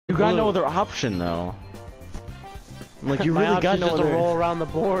You got no other option though. Like you really got no other. Just to roll around the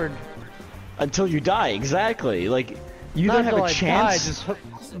board until you die. Exactly. Like you Not either have a chance. Die,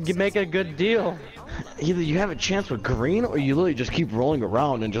 just make a good deal. Either you have a chance with green, or you literally just keep rolling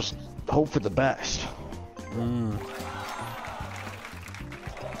around and just hope for the best. Mm.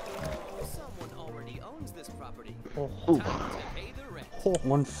 Someone already owns this property. Oh.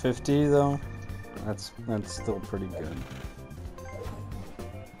 150 though. That's still pretty good.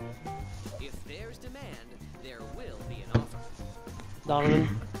 If there's demand, there will be an offer.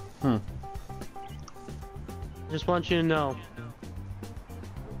 Donovan. Just want you to know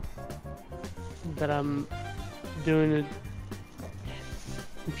that I'm doing it.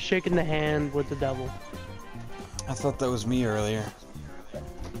 I'm shaking the hand with the devil. I thought that was me earlier.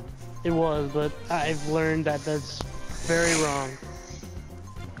 It was, but I've learned that that's very wrong.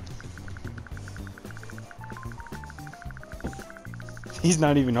 He's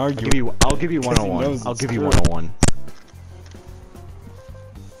not even arguing. I'll give you 101. I'll give you 101.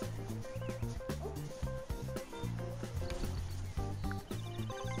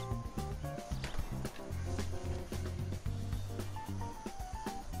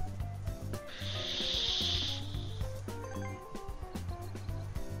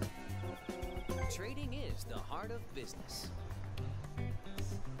 Trading is the heart of business.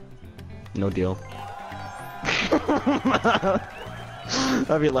 No deal.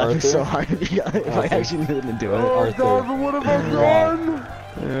 I'd be laughing so hard if I actually didn't do it. Arthur. What have I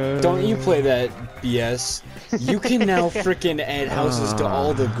done? Don't you play that BS. You can now frickin' add houses to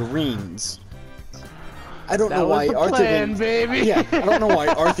all the greens. I don't know why Arthur didn't. Baby. Yeah, I don't know why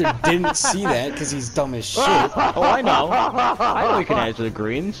Arthur didn't see that because he's dumb as shit. Oh, I know. I know you can add to the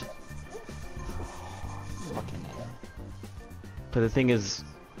greens. Fucking hell. But the thing is,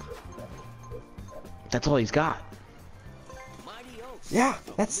 that's all he's got. Yeah,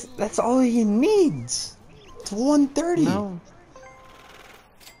 that's all he needs. It's 130. No.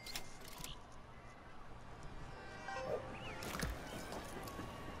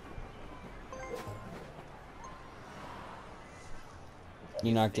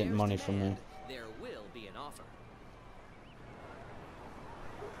 You're not getting money from me. There will be an offer.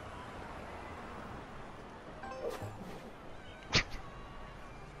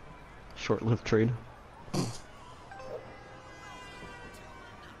 Short-lived trade.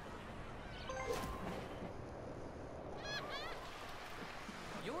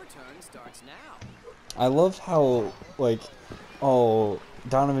 Your turn starts now. I love how, like, oh,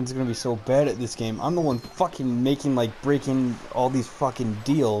 Donovan's gonna be so bad at this game. I'm the one fucking making, like, breaking all these fucking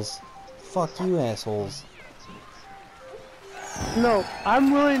deals. Fuck you, assholes. No,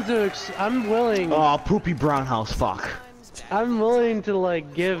 I'm willing to. I'm willing. Oh, poopy brown house, fuck. I'm willing to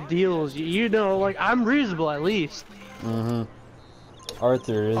like give deals. You know, like I'm reasonable at least. Mm-hmm.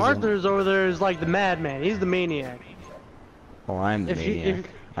 Arthur is. Arthur's over there is like the madman. He's the maniac. Oh, I'm the maniac.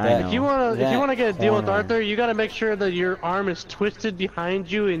 If you wanna get a deal with Arthur, you gotta make sure that your arm is twisted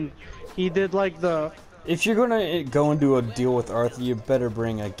behind you, and he did like the. If you're gonna go and do a deal with Arthur, you better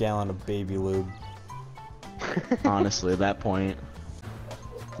bring a gallon of baby lube. Honestly, at that point,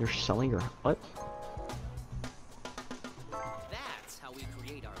 you're selling your what? That's how we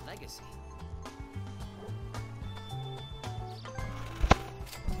create our legacy.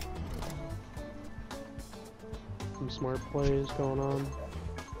 Some smart plays going on.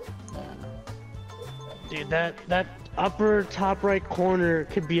 Dude, that upper top right corner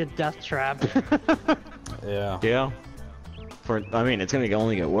could be a death trap. Yeah. Yeah. I mean, it's gonna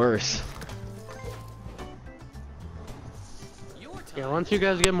only get worse. Yeah, once you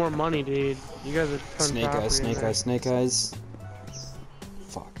guys get more money, dude, you guys are Snake eyes, snake eyes, snake eyes.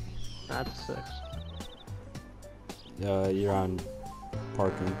 Fuck. That's 6. You're on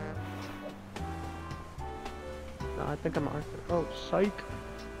parking. No, I think I'm Arthur. Oh, psych.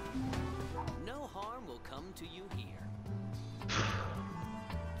 No harm will come to you here.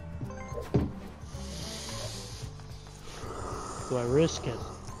 Do I risk it?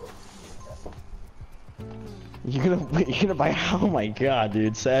 You're gonna buy? Oh my god,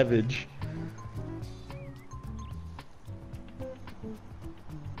 dude, savage.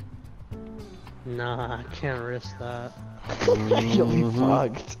 Nah, I can't risk that. You'll be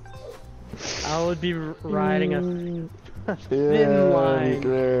fucked. I would be riding a thin line.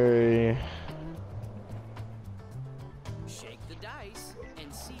 Very. Shake the dice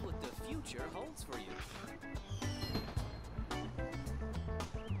and see what the future holds for you.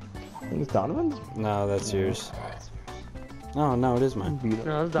 I think it's Donovan's? No, that's yours. Oh, no, it is mine.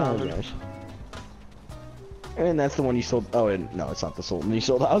 No, that's Donovan. And that's the one you sold. Oh, no, it's not the sold one you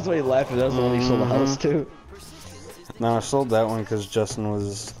sold. I was way laughing. That was the one you sold the house to. No, I sold that one because Justin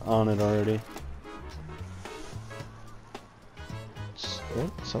was on it already.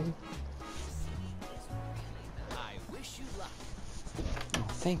 So I wish you luck. Oh,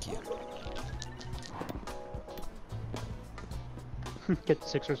 thank you. Get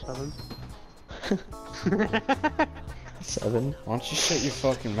 6 or 7. 7. Why don't you shut your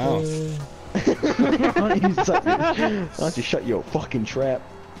fucking mouth? Why don't you shut your fucking trap?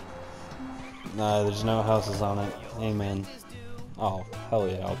 Nah, there's no houses on it. Amen. Oh, hell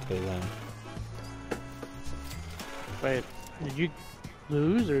yeah, I'll pay them. Wait, did you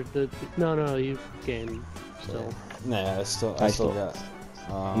lose or did? No, you gained still. Nah, I still got.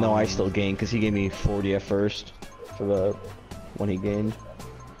 No, I still gained because he gave me 40 at first for the one he gained.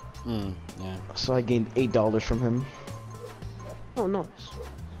 Yeah. So I gained $8 from him. Oh, nice.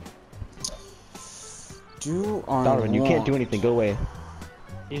 Do I Donovan, you can't want- do anything. Go away.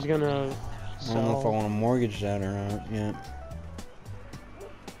 He's gonna I don't know if I sell. want to mortgage that or not yet.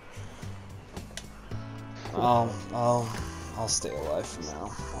 I'll stay alive for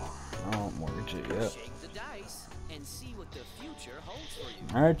now. I won't mortgage it yet. Shake the dice and see what the future holds for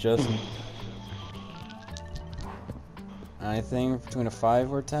you. All right, Justin. Anything between a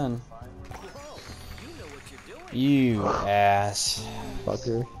 5 or 10? Whoa, you know what you're doing. You ass.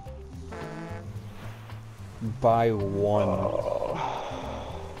 Fucker. Buy one.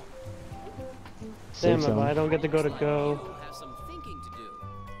 Damn it, Save some. I don't get to go to go. You'll have some thinking to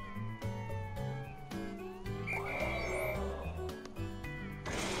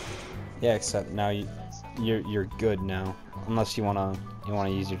do. Yeah, except now you're good now. Unless you wanna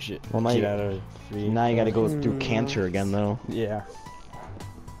use your shit. Well, now get you- out of free. Now you gotta go through cancer again, though. Yeah.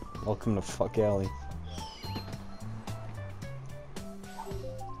 Welcome to Fuck Alley.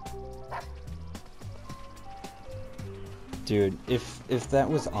 Dude, if that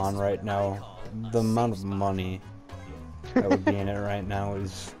was on right now, the amount of money that would be in it right now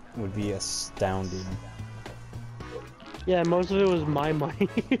would be astounding. Yeah, most of it was my money.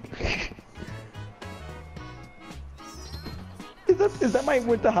 Is that my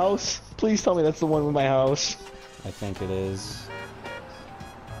with the house? Please tell me that's the one with my house. I think it is.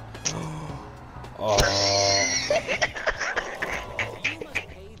 Oh.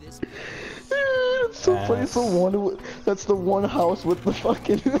 It's so funny. It's the one. That's the one house with the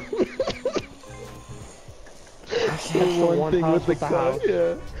fucking. That's the one thing house with the with the car. house.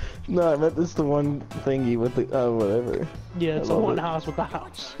 Yeah. No, I meant it's the one thingy with the. Whatever. Yeah, it's I the love one it. house with the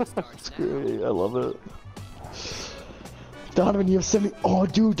house. It's great. I love it. Donovan, you have 70. Oh,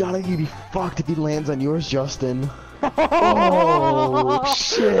 dude, Donovan, you'd be fucked if he lands on yours, Justin. Oh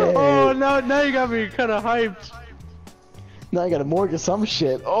shit! Oh no! Now you got me kind of hyped. Now I gotta mortgage some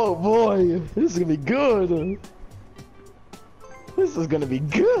shit. Oh boy, this is gonna be good. This is gonna be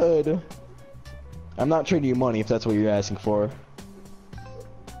good. I'm not trading you money if that's what you're asking for.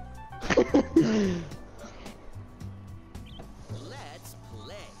 Let's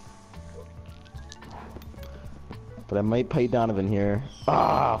play. But I might pay Donovan here.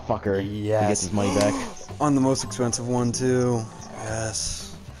 Ah, fucker. He Yes. gets his money back. On the most expensive one too.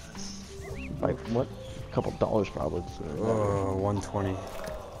 Yes. By what? A couple dollars probably. Oh, 120.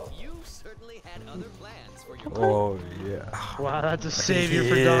 You certainly had other plans for your Oh yeah. Wow, that's a savior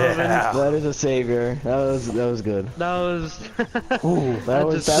for Yeah. Donovan. That is a savior. That was good. That was. Ooh, that just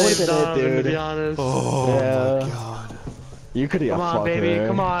would've saved been it, Donovan, to be dude. honest. Oh Yeah. my god. You could have Come on, baby,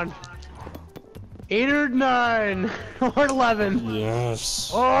 come on. 8 or 9 or 11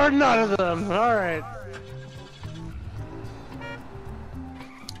 Yes. or none of them. All right.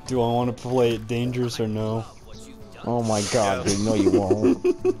 Do I want to play it dangerous or no? Oh my god, dude, no you won't.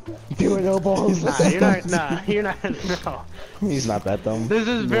 Do it, no balls. Nah, you're not. Nah, you're not. No. He's not that dumb. This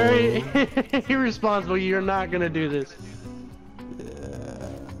is very irresponsible. You're not gonna do this.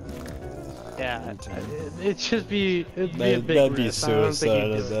 Yeah, it'd just be. It'd be a big That'd be risk. I don't think suicide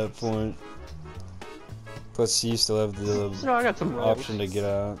you'd at do it. that point. Plus, you still have the No, I got some rolls. option to get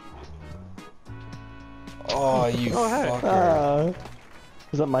out. Oh, you Oh, hey. fucker.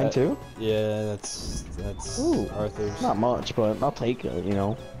 Is that mine too? Yeah, that's Ooh, Arthur's. Not much, but I'll take it, you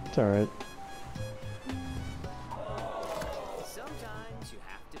know. It's alright. Sometimes you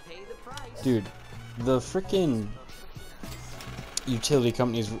have to pay the price. Dude, the freaking utility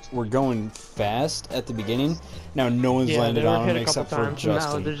companies were going fast at the beginning. Now no one's Yeah, landed they were on hit them a couple except for times. Now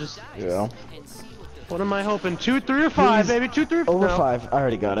Justin. they're just. Yeah. And see what the What am I hoping? 2, 3, or 5, Please. baby. 2, 3, or Over no. 5. I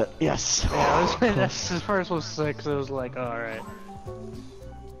already got it. Yes. Yeah, that's, his first was 6. It was like, all right.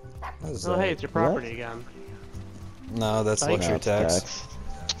 What is Oh, that? hey, it's your property again. No, that's Thank luxury It's tax.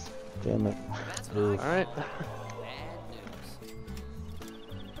 Damn it. Oof. All right. bad news.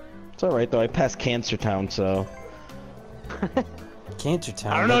 It's alright though, I passed Cancer Town, so Cancer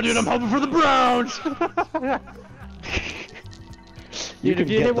Town. I don't know, dude. I'm hoping for the Browns. You Dude, if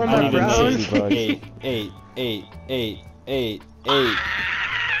can you get hit the one more Browns. Browns, 8.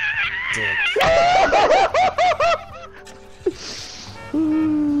 Dick.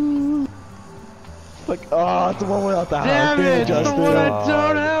 Like, oh, it's the one without the house. damn it! It's the Justin. one I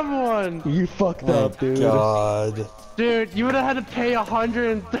don't have one. You fucked Oh, up, dude. God. Dude, you would have had to pay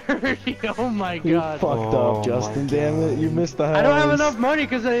 130. Oh my You god. fucked Oh up, Justin. my Damn it, you God. missed the house. I don't have enough money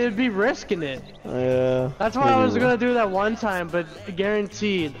because I'd be risking it. Yeah. That's why I was gonna do that one time, but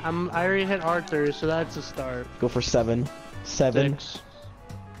guaranteed. I already hit Arthur, so that's a start. Go for 7. 7. 6.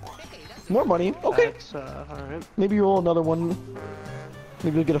 More money. Okay. That's, alright. Maybe you roll another one.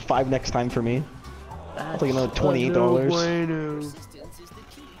 Maybe you'll get a 5 next time for me. I'll take another $28.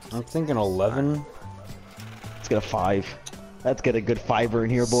 I'm thinking 11. Let's get a 5. Let's get a good 5er in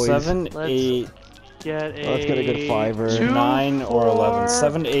here, boys. 7, Let's 8, Get a Let's get a good 5er. 2, 9, or 11. 4.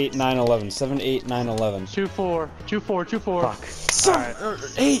 7, 8, 9, 11. 7, 8, 9, 11. 2, 4. 2, 4. 2, 4. Fuck. 7,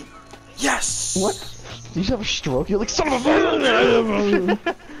 8. Yes. What? Did you just have a stroke? You're like, son of a...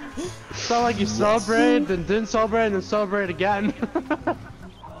 It's not like you celebrate, then didn't celebrate, and then celebrate again.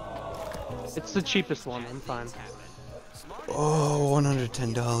 It's the cheapest one, I'm fine. Oh,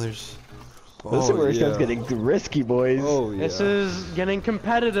 $110. This is where it starts getting risky, boys. Oh, yeah. This is getting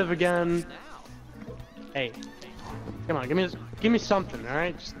competitive again. Hey, come on, give me something, all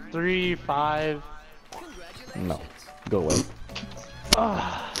right? Just 3, 5. No. Go away.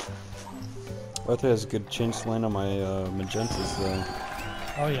 Arthur has a good chance to land on my magentas, though.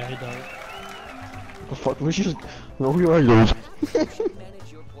 Oh yeah, he does. The fuck? We should just... No, we are yours.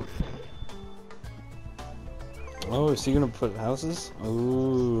 Oh, is he gonna put houses?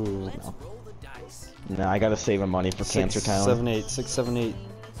 Ooh. Nah, I gotta save my money for Cancer Town. 7, 8. 6, 7, 8.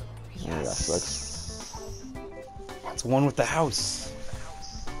 Yeah, that sucks. It's one with the house.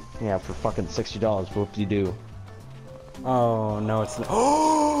 Yeah, for fucking $60. What do you do? Oh, no, it's not.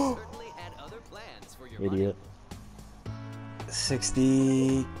 Oh! Idiot.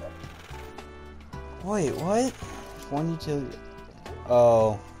 60. Wait, what? One utility.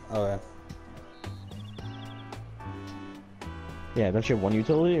 Oh, okay. Yeah, don't you have 1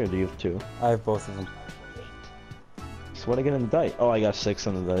 utility, or do you have 2? I have both of them. So what I get in the dice? Oh, I got 6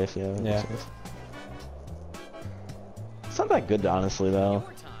 on the dice, yeah. Yeah. It's not that good, honestly, though.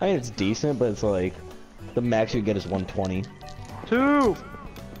 I mean, it's decent, but it's like... The max you get is 120. 2!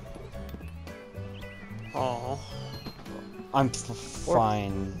 Oh. I'm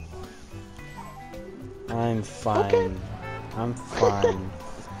fine. I'm fine. Okay. I'm fine.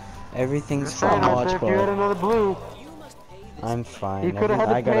 Everything's How fine. much, If you had another blue, I'm fine. you could have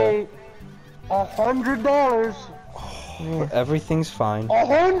had to pay $100. Everything's fine.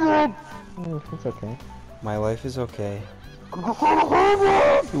 100. It's okay. My life is okay.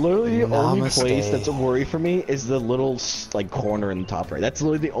 Literally the only Namaste. place that's a worry for me is the little, like, corner in the top right. That's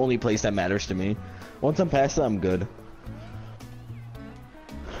literally the only place that matters to me. Once I'm past that, I'm good.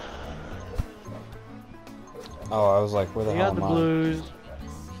 Oh, I was like, where the You hell got the am I? blues.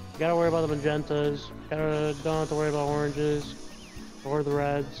 You gotta worry about the magentas. Don't have to worry about oranges or the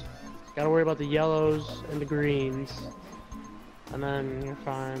reds. Gotta worry about the yellows and the greens. And then you're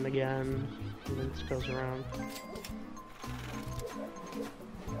fine again. And then it just goes around.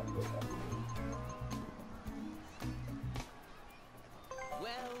 Well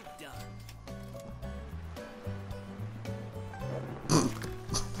done.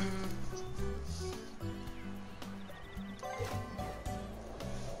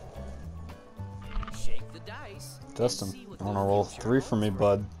 Shake the dice. Dustin, I wanna roll 3 for me,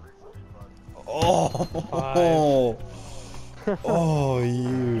 bud. Oh! Oh,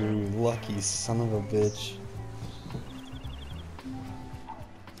 you lucky son of a bitch.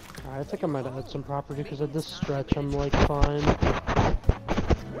 I think I might add some property because at this stretch I'm like fine.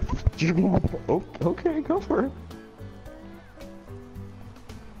 Oh, okay, go for it.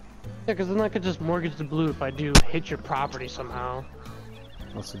 Yeah, because then I could just mortgage the blue if I do hit your property somehow.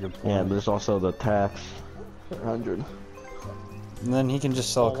 That's a good point. Yeah, there's also the tax. 100. And then he can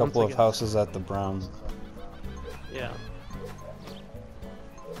just sell Well, a couple once of again- houses at the Brown. Yeah.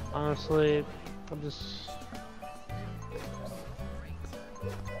 Honestly, I'm just...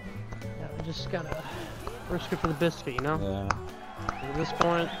 Yeah, I just gotta risk it for the biscuit, you know? Yeah. At this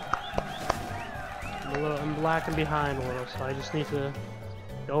point, I'm lacking behind a little, so I just need to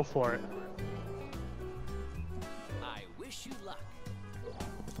go for it. I wish you luck.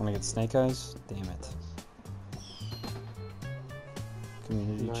 Wanna get Snake Eyes? Damn it.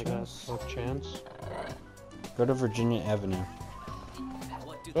 Community And I got chest. no chance. Go to Virginia Avenue.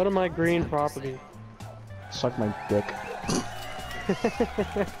 What do Go to my green property. Suck my dick.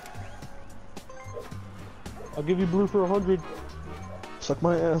 I'll give you blue for 100. Suck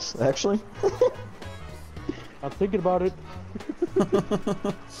my ass. Actually. I'm thinking about it.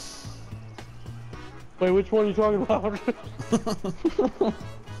 Wait, which one are you talking about?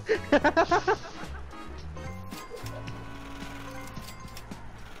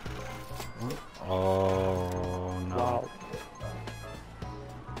 Oh no. Wow.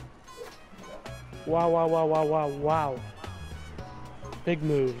 Wow, wow, wow, wow, wow, wow. Big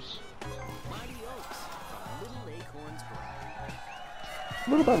moves. Mighty oaks from little acorns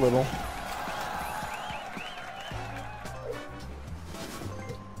grow. Little by little.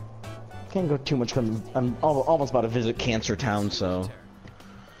 Can't go too much because I'm almost about to visit Cancer Town, so.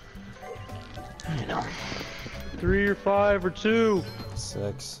 You know. 3 or 5 or 2.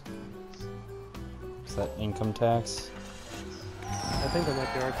 6. Is that income tax? I think that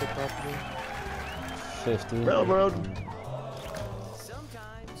might be Arctic property. 50. Railroad.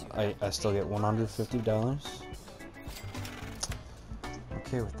 Sometimes I still get $150.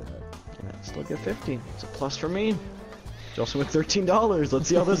 Okay with that. Yeah, still get 50. It's a plus for me. You also win $13. Let's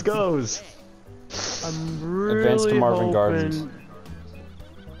see how this goes. I'm really Advance to Marvin hoping... Gardens.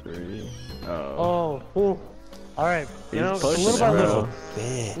 3. Oh, ooh. All right. You know, pushing little by it, little. bro.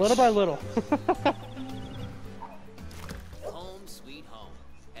 Bitch. Little by little. home sweet home.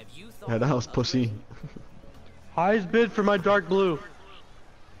 Have you thought Head house, pussy. Highest bid for my dark blue.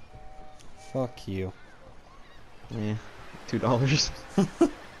 Fuck you. Yeah, $2.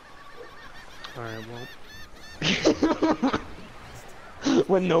 All right, well.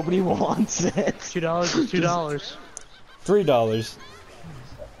 When nobody wants it. $2 is $2. $3.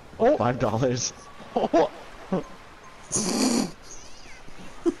 Oh, $5. what's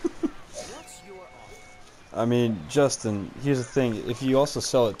your offer? I mean, Justin, here's the thing. If you also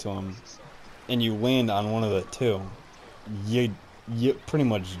sell it to him, and you land on one of the two, you pretty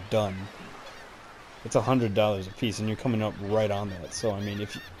much done. It's $100 a piece, and you're coming up right on that. So I mean,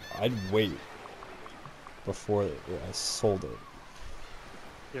 if you, I'd wait before I sold it.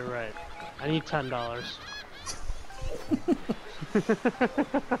 you're right. I need $10.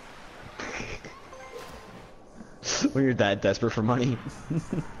 When you're that desperate for money.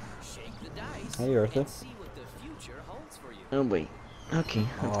 Shake the dice Hey, Arthur. and see what the future holds for you. Oh wait. Okay,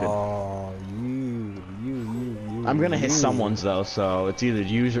 that's good. Oh, you. I'm gonna hit someone's though, so it's either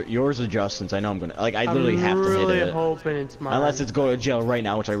yours or Justin's. I know I'm gonna. Like, I literally have to hit really it. hoping it's mine. Unless it's go to jail right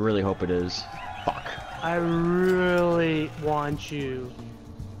now, which I really hope it is. Fuck. I really want you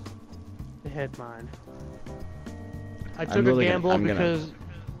to hit mine. I took really a gonna- gamble I'm gonna- because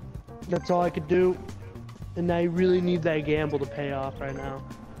that's all I could do. And I really need that gamble to pay off right now.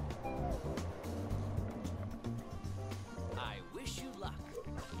 I wish you luck.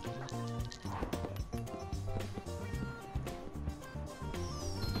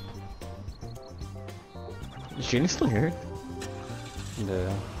 Is Jenny still here?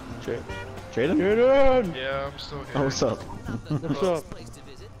 Yeah. Jaden? Get in! Yeah, I'm still here. Oh, what's up? What's up? Place to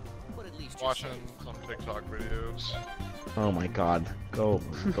visit, but at least you're Watching safe. some TikTok videos. Oh my god. Go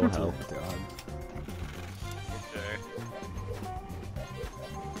hell. God.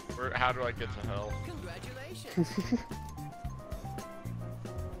 Okay. How do I get to hell? Congratulations.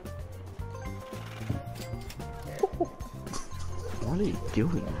 What are you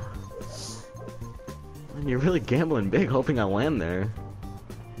doing? Man, you're really gambling big, hoping I land there.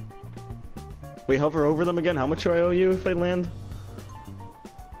 Wait, hover over them again? How much do I owe you if I land?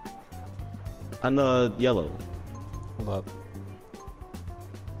 On the yellow. Hold up.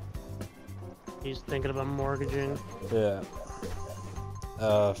 He's thinking about mortgaging. Yeah.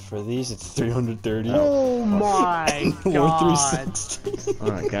 For these, it's 330. Oh my Or god! 360.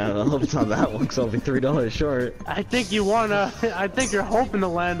 Oh my god, I hope it's not that one, because I'll be $3 short. I think you wanna. I think you're hoping to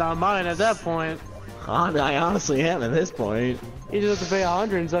land on mine at that point. I honestly am at this point. You just have to pay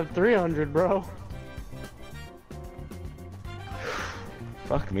 100 instead of 300, bro.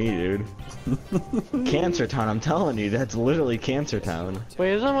 Fuck me, dude. Cancer Town, I'm telling you, that's literally Cancer Town.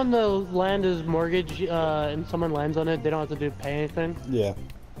 Wait, isn't when the land is mortgaged and someone lands on it, they don't have to pay anything? Yeah.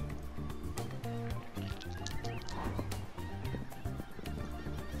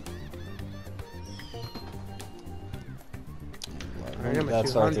 I got my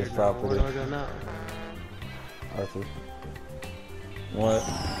That's 200 Arthur's now. property. What do I do now? Arthur. What?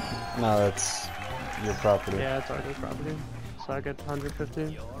 No, that's your property. Yeah, it's Arthur's property. So I get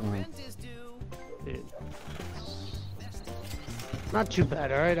 150. Your rent is due. Dude. Not too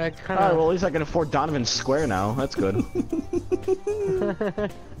bad, alright? I kind Alright, of. well at least I can afford Donovan Square now. That's good.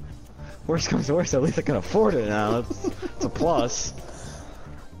 Worst comes to worst, at least I can afford it now. It's a plus.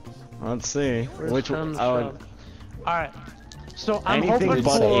 Let's see. Which one? Alright. So I'm Anything hoping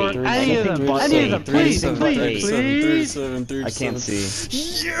but for eight. any of them. Anything but Any of eight. them, please, Anything but please, eight. please. I can't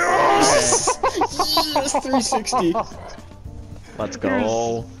see. Yes! Yes! 360. Let's You're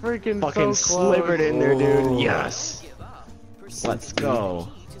go. freaking Fucking so close. slivered in there, dude. Oh. Yes. Let's go.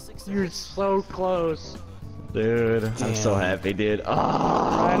 You're so close. Dude, I'm so Damn. happy, dude.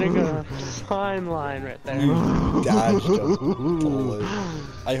 Riding Oh. a fine line right there. You dodged a bullet.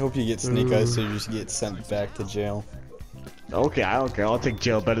 I hope you get snake eyes so you just get sent back to jail. Okay, I don't care. I'll take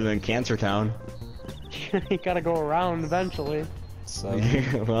jail better than Cancer Town. You gotta go around eventually. So,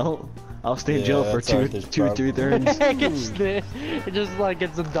 Well, I'll stay in Yeah, jail for that's two, Arthur's 3/3. It just like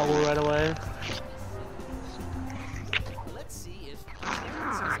gets a double right away. Let's see if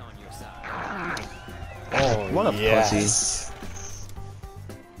Clarence is on your side. oh, What a yes.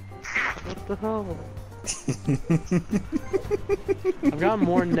 What the hell? I've got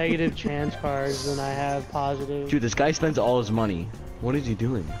more negative chance cards than I have positive. Dude, this guy spends all his money. What is he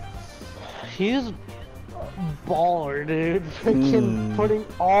doing? He's baller, dude. Freaking putting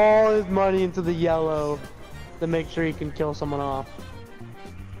all his money into the yellow to make sure he can kill someone off.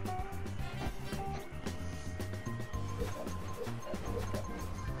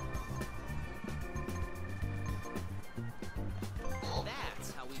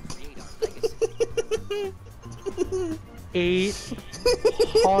 That's how we create our legacy.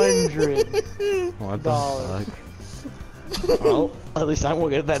 $800. What Dollars. fuck? Well, at least I won't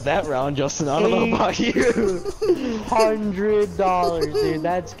get that round, Justin. I don't know about you. $100, dude.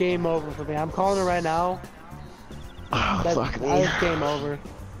 That's game over for me. I'm calling it right now. Oh, That's, fuck me. that's game over.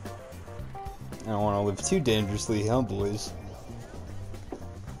 I don't want to live too dangerously, huh, boys?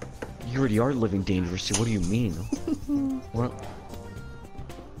 You already are living dangerously. What do you mean? What?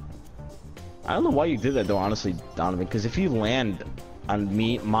 I don't know why you did that though, honestly, Donovan. Because if you land on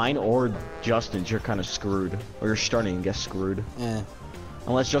mine or Justin's, you're kind of screwed, or you're starting to get screwed. Eh.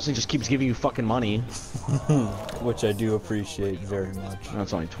 Unless Justin just keeps giving you fucking money. Which I do appreciate very much.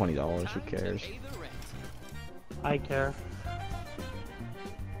 That's only $20. Who cares? I care.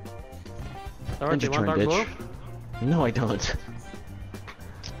 End Alright, your you want turn, Dark bitch. Blue? No, I don't.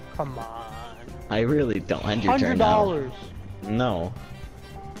 Come on. I really don't. End your turn now. $100. No.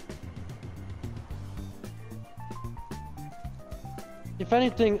 If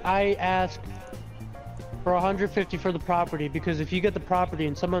anything, I ask for 150 for the property, because if you get the property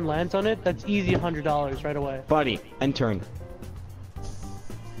and someone lands on it, that's easy $100 right away. Buddy, end turn.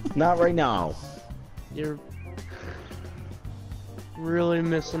 Not right now. You're really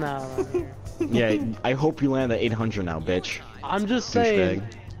missing out on here. Yeah, I hope you land at 800 now, bitch. I'm just saying,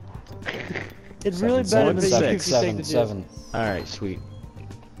 Douchebag. it's really Seven, benefits you seven, if you take the seven, deal. Alright, sweet.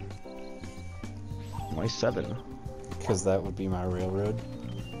 Why 7? because that would be my railroad.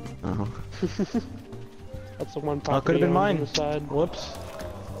 Uh-huh. That's the one Oh, property could have been on mine. the side. Whoops.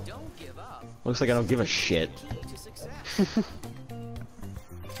 Don't give up. Looks like I don't give a shit. To success.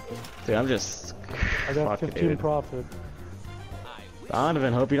 Dude, I'm just... I got Fuck it, 15 dude. profit.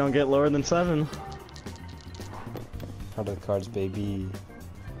 Donovan, hope you don't get lower than 7. How do the cards, baby?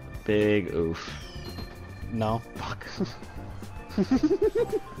 Big oof. No. Fuck.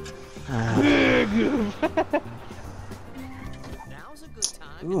 Now's a good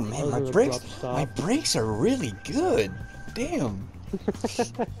time. Ooh, man, Those my are the brakes, abrupt stop. my brakes are really good. Damn.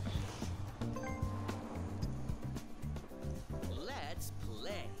 Let's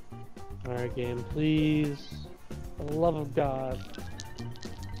play. Alright, game, please. For the love of God.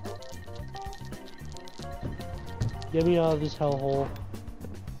 Get me out of this hellhole.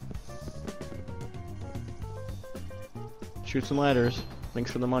 Shoot some ladders.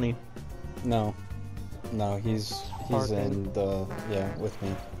 Thanks for the money. No. No, he's Parking. in the, yeah, with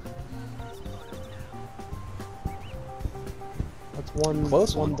me. That's one,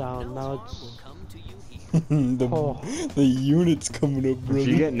 Close one one. down. Now Will it's... come to you here. the, Oh. the unit's coming up, brother. If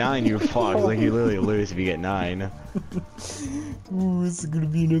you get 9, you're fucked. Like, you literally lose if you get 9. Ooh, this is gonna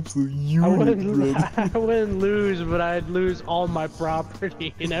be an absolute I unit, wouldn't, brother. I wouldn't lose, but I'd lose all my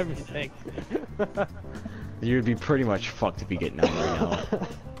property and everything. You'd be pretty much fucked if you get 9 right now.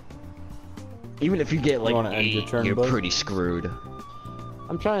 Even if you get like wanna end 8, your turn, you're bud? pretty screwed.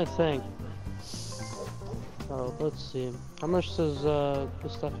 I'm trying to think. So, let's see. How much does the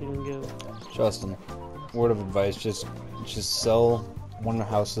stuff you can give? Justin, word of advice, just sell one of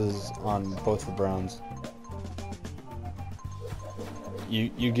the houses on both the Browns.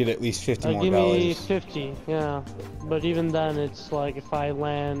 You get at least 50 more Give me dollars. 50, yeah. But even then, it's like if I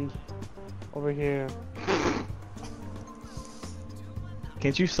land over here.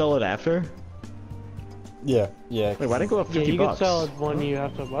 Can't you sell it after? Yeah. Wait, why'd it go up 50 Yeah, you bucks? can sell it when you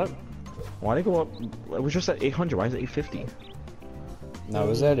have to, what? Why'd it go up? It was just at 800. Why is it 850? No, it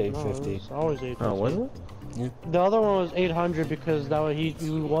was at No, 850. it's always 850. Oh, was it? The other one was 800 because that way he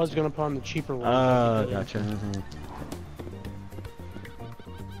was gonna put on the cheaper one. Gotcha.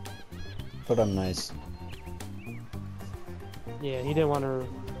 But I'm nice. Yeah, he didn't want to.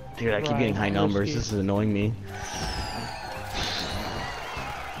 Dude, I keep getting high numbers. This is annoying me.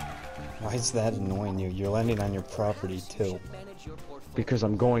 Why is that annoying you? You're landing on your property too. Because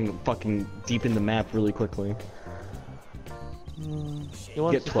I'm going fucking deep in the map really quickly. He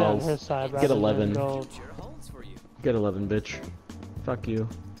wants Get to stay on 12. his side Get rather than 11. go- Get 11, bitch. Fuck you.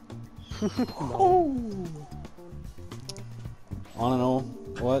 Wanna know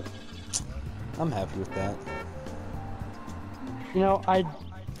what? I'm happy with that. You know, I'm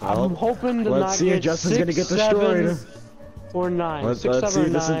Well, hoping to let's not see get if Justin's 6, gonna get 7, destroyed. or 9. Let's 6, see 7, or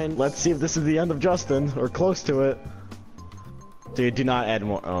if this 9. is. Let's see if this is the end of Justin or close to it. Dude, do not add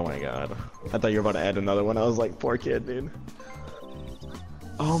more. Oh my god. I thought you were about to add another one. I was like, poor kid, dude.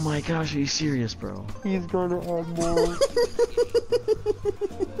 Oh my gosh, are you serious, bro? He's gonna add more.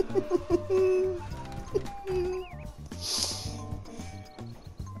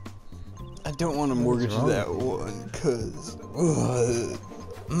 I don't want to mortgage wrong? that one, cause.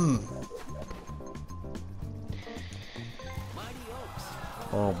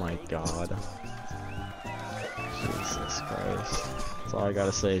 Oh my god. Jesus Christ. That's all I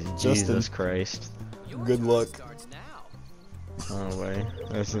gotta say is Jesus Christ. Good luck. Oh way.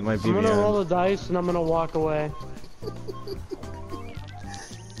 This might be I'm the gonna roll end. the dice and I'm gonna walk away.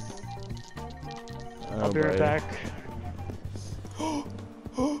 I'll be right back.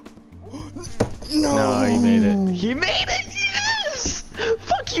 No, he made it. He made it! Yes!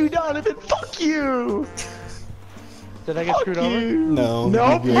 Fuck you, Donovan! Fuck you! Did I get Fuck screwed over? you! No.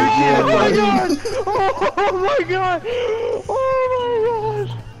 Nope! you're Oh good. my god! Oh my god! Oh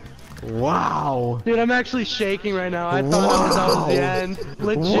my god! Wow! Dude, I'm actually shaking right now. I thought that was the end.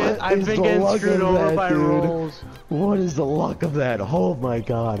 Legit, What I've is been the getting luck screwed of over that, by dude? rolls. What is the luck of that? Oh my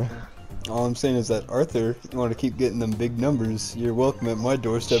god. All I'm saying is that Arthur, you want to keep getting them big numbers. You're welcome at my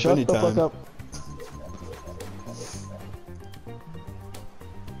doorstep Shut anytime. the fuck up.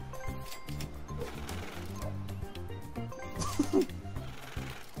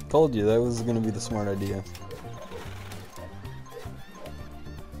 Told you that was gonna be the smart idea.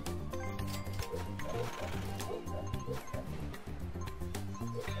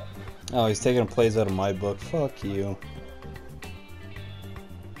 Oh, he's taking plays out of my book. Fuck you.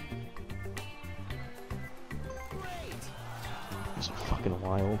 It's fucking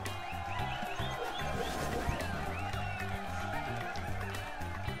wild.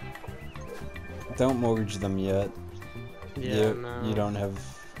 Don't mortgage them yet. Yeah, no. You don't have.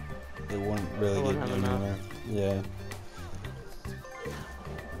 It won't really I get won't you have enough. anywhere. Yeah.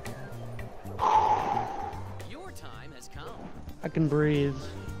 Your time has come. I can breathe.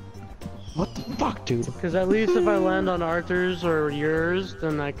 What the fuck, dude? Because at least if I land on Arthur's or yours,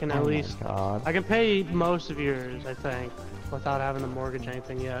 then I can at least... Oh my god. I can pay most of yours, I think, without having to mortgage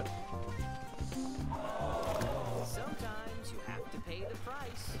anything yet. Sometimes you have to pay the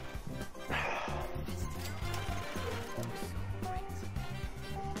price.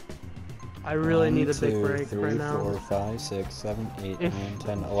 I really need a big 1, 2, break 3, right now. 4, 5, 6, 7, 8, If 9,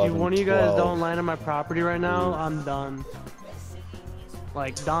 10, If 11, one of you 12. guys don't land on my property right now, I'm done.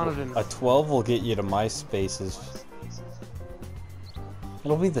 Like, Donovan. A 12 will get you to my spaces.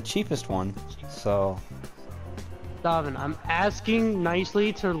 It'll be the cheapest one, so... Donovan, I'm asking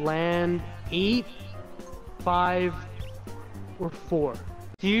nicely to land 8, 5, or 4.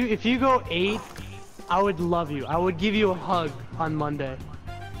 If you go 8, I would love you. I would give you a hug on Monday.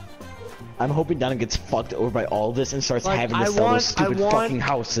 I'm hoping Donovan gets fucked over by all this and starts Like, having to I sell want- those stupid I want- fucking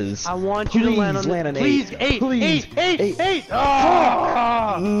houses. I want Please you to land on land on Please, 8. Please, 8!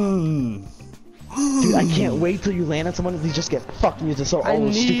 Ah! Dude, I can't wait till you land on someone and they just get fucked and you just sell I all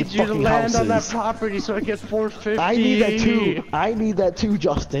those need stupid you to fucking land houses. on that property so I get 450. I need that too. I need that too,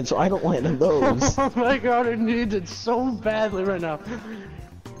 Justin, so I don't land on those. Oh my god, I need it so badly right now.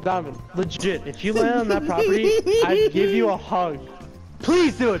 Donovan, legit, if you land on that property, I'd give you a hug.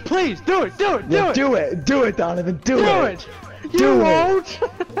 Please do it, please do it, do it, do Yeah, it, do it, do it, Donovan, do it. You Do it. won't.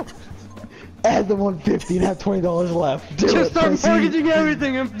 Add the 150 and have $20 left. Do Just it, start pussy. mortgaging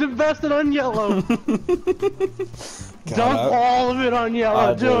everything and invest it on yellow. Dump all of it on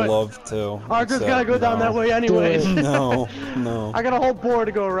yellow. I'd Do it. love to. Arthur's except gotta go down no. that way anyways. No, no. I got a whole board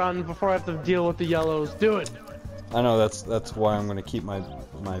to go around before I have to deal with the yellows. Do it. I know that's why I'm gonna keep my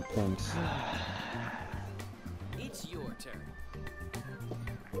pimps. It's your turn.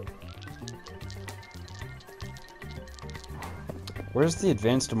 Where's the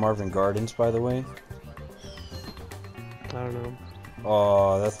advance to Marvin Gardens, by the way? I don't know.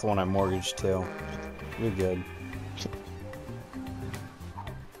 Oh, that's the one I mortgaged too. You're good.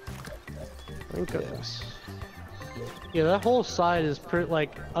 Thank goodness. Yeah, that whole side is pretty,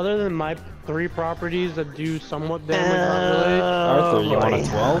 like, other than my 3 properties that do somewhat damage, not really. Arthur, you want a boy.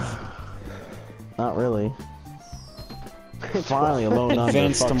 12? Not really. Finally, alone under.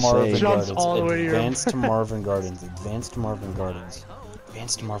 Advance to fuck's Marvin sake. Jumps Gardens. all the way to your- Advance to Marvin Gardens. Advance to Marvin Gardens.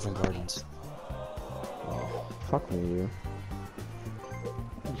 Advance to Marvin Gardens. Fuck me, you.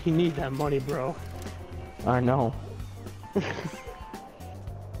 You need that money, bro. I know.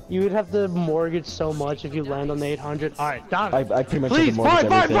 You would have to mortgage so much if you land on the 800. Alright, got it. I pretty much Please, have to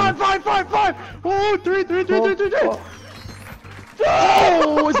mortgage everything. five! Oh, three!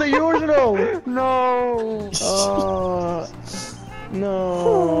 Oh, is that yours or no? No!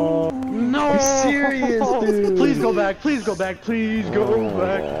 No. No! I'm serious, dude. Please go back, please go back.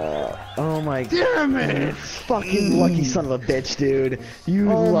 Oh my Damn it! fucking lucky son of a bitch, dude. You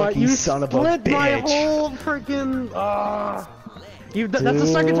lucky you son of a split my bitch. whole freaking. That's the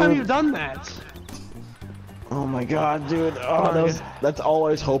second time you've done that. Oh my god, dude. Oh, that's all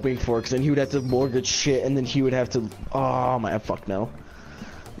I was hoping for, because then he would have to mortgage shit, and then he would have to. Oh my, fuck no.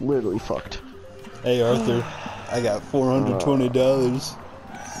 Literally fucked. Hey Arthur, I got $420.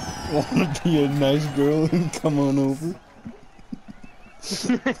 Wanna be a nice girl and come on over?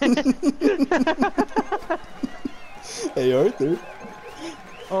 Hey Arthur.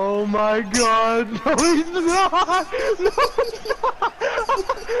 Oh my god! No, he's not!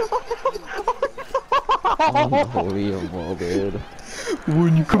 Unbelievable, dude.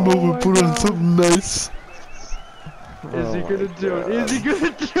 When you come over, put on something nice. Is he gonna do it? Is he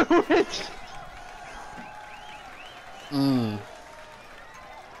gonna do it?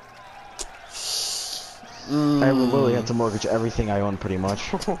 I will literally have to mortgage everything I own, pretty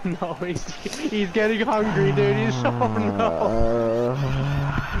much. Oh no, he's getting hungry, dude.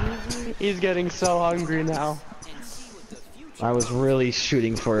 He's getting so hungry now. I was really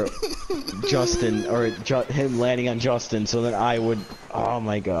shooting for Justin, or him landing on Justin, so that I would. Oh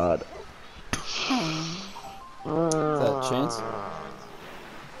my god. Is that a chance?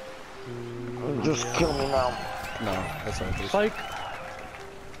 Just kill me now. No, that's Arthur's. Psych.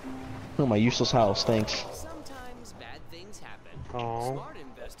 Oh, my useless house, thanks. Sometimes bad things happen. Oh. Smart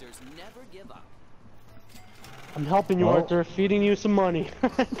investors never give up. I'm helping you, Oh. Arthur. Feeding you some money.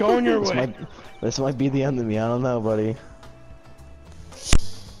 Going your way. This might be the end of me. I don't know, buddy.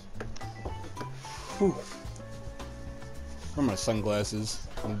 Whew. Where are my sunglasses?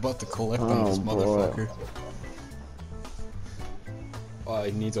 I'm about to collect on this boy. motherfucker.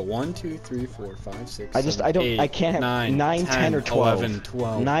 It needs a 1, 2, 3, 4, 5, 6. I can't have 9, 10, or 12. 11,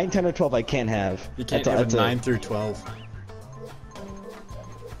 12. 9, 10, or 12. I can't have. You can't That's have a- 9 through 12.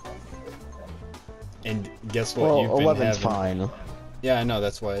 And guess what? Well, You've been 11's having. fine. Yeah, I know.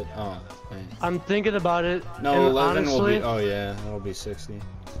 That's why. Oh, right. I'm thinking about it. No, and 11 will honestly, be. Oh yeah, that'll be 60.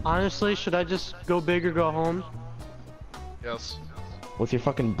 Honestly, should I just go big or go home? Yes. With your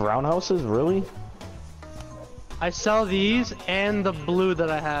fucking brown houses, really? I sell these and the blue that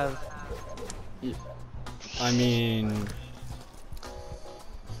I have. I mean,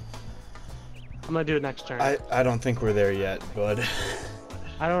 I'm gonna do it next turn. I don't think we're there yet, bud.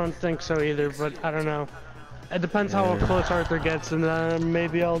 I don't think so either, but I don't know. It depends how close Arthur gets, and then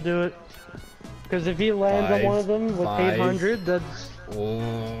maybe I'll do it. Because if he lands on one of them with 800, that's...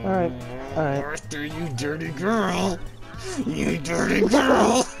 Alright, alright. Arthur, you dirty girl. You dirty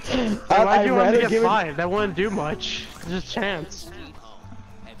girl. Why'd you want rather to get give it- 5? That wouldn't do much. Just a chance. Sweet home.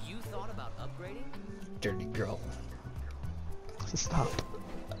 Have you thought about upgrading? Dirty girl. Stop.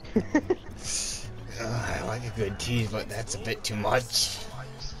 I like a good tease, but that's a bit too much.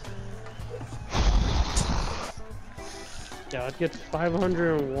 Yeah, it gets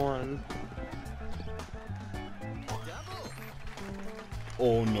 501.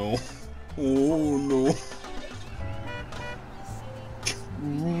 Oh no. Oh no.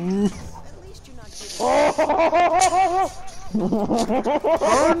 At least you're not getting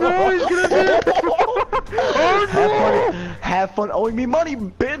Oh no, he's gonna do it! Have fun owing me money,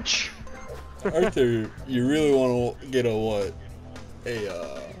 bitch! Arthur, you really want to get a what?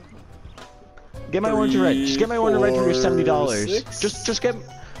 Get my warranty right. Just get my warranty right for your $70. 6? Just get.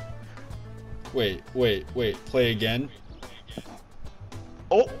 Wait. Play again.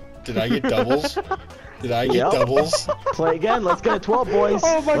 Oh, Did I get doubles? Did I get Yep. doubles? play again. Let's get a 12, boys.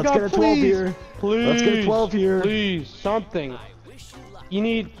 Oh my Let's god, get a 12 please! here. Please! Let's get a 12 here. Please, something. I wish you luck. You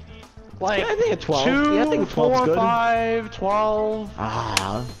need, like, Yeah, I think a 12. 2, Yeah, I think a 12 is 4, good. 5, 12.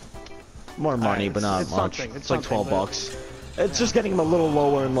 Ah, more money, but not it's much. something, It's like something, 12 bucks. It's just getting him a little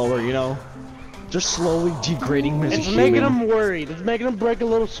lower and lower, you know. Just slowly degrading him as a It's human. making him worried. It's making him break a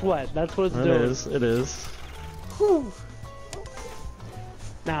little sweat. That's what it's It doing. is. It is. Whew.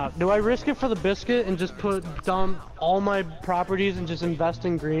 Now, do I risk it for the biscuit and just dump all my properties and just invest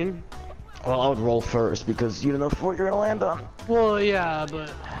in green? Well, I would roll first because you don't know what you're gonna land on. Well, yeah,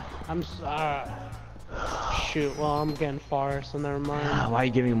 but shoot. Well, I'm getting far, so never mind. Why are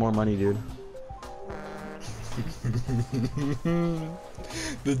you giving me more money, dude?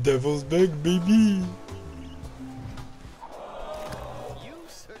 The devil's back, baby. You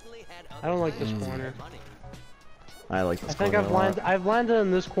certainly had I don't like this corner. money. I like this. I think corner a lot. I've landed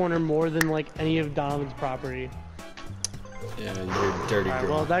in this corner more than like any of Donovan's property. Yeah, you're a dirty Alright,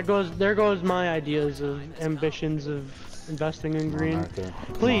 girl. well there goes my ideas of ambitions of investing in green. Arthur,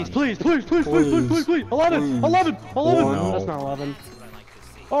 come Please, on. please, please, please, please, please, please, please. 11, Please. 11, 11. Oh, No, no. that's not 11.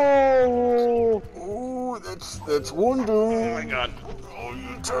 Oh, Oh, that's wonder. Oh my god. Oh,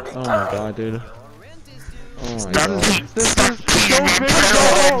 you dirty Oh my god, dude. Oh my god. this is go big or go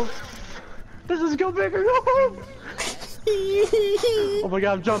home. This is go big or go home. Oh my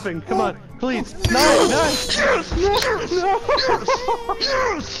god, I'm jumping. Come on, please. No, no.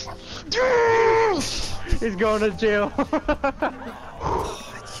 He's going to jail.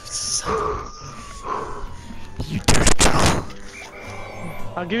 You dirty girl.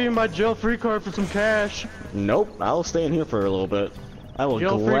 I'll give you my jail-free card for some cash. Nope. I'll stay in here for a little bit. I will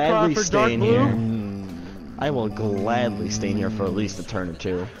Jail-free card gladly for stay dark in blue? here. I will gladly stay in here for at least a turn or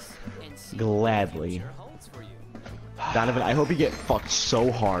two. Gladly. Donovan, I hope you get fucked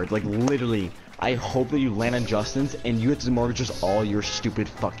so hard. Like, literally, I hope that you land on Justin's and you have to mortgage just all your stupid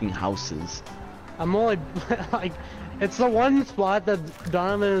fucking houses. I'm only like, it's the one spot that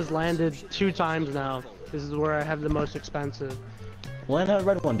Donovan has landed 2 times now. This is where I have the most expensive. Land on a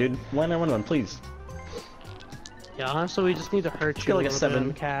red one, dude. Land on a red one, please. Yeah, honestly, we just need to hurt Let's you get a like a little bit 7.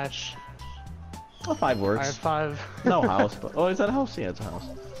 in cash. Oh, 5 Alright, works. 5. No house, but oh, is that a house? Yeah, it's a house.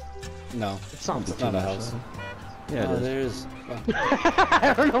 No, It's not it's not a house. Yeah, Oh, it is. there's.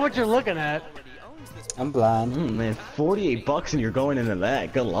 I don't know what you're looking at. I'm blind. Man, 48 bucks and you're going into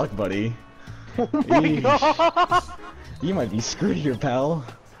that. Good luck, buddy. Oh my Eesh. god! You might be screwed here, pal.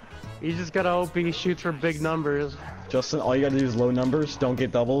 You just gotta hope he shoots for big numbers. Justin, all you gotta do is low numbers, don't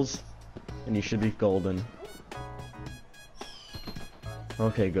get doubles, and you should be golden.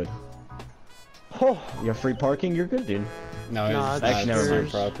 Okay, good. Oh, You have free parking, you're good, dude. No, Nah, it's it's not never my mind.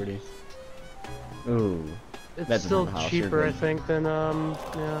 property. Ooh. it's That's a still different house, you're cheaper, I good. think, than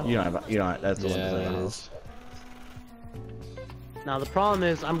yeah. You don't have, that's the Yeah, one that house. is. Now the problem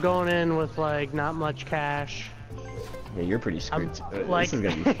is, I'm going in with like not much cash. Yeah, you're pretty screwed. like- This is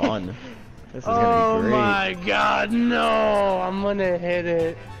gonna be fun. This is Oh gonna be great. my god, no! I'm gonna hit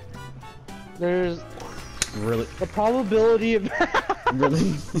it. There's Really? the probability of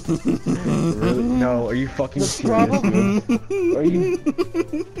Really? Really? No, are you fucking the serious? problem. Are you?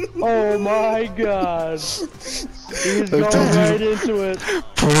 Oh my god! He's going right into it.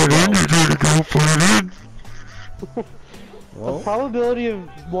 Put it in, you dirty girl. Put it in. The Well, probability of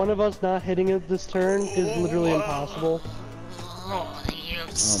one of us not hitting it this turn is literally impossible. oh my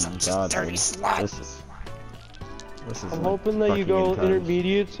god, dude. This is I'm like hoping that you fucking go intense.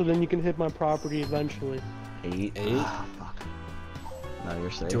 intermediate so then you can hit my property eventually. 8? 8? Ah, fuck. No, you're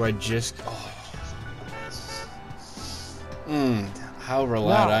safe. Do I just? Oh. How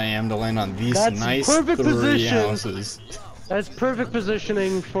relied Wow. I am to land on these That's nice perfect 3 position. houses. That's perfect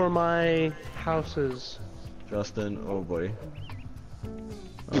positioning for my houses. Justin, oh boy.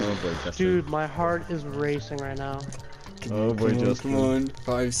 Oh boy, Justin. Dude, my heart is racing right now. Oh boy, Come on, Justin. come on.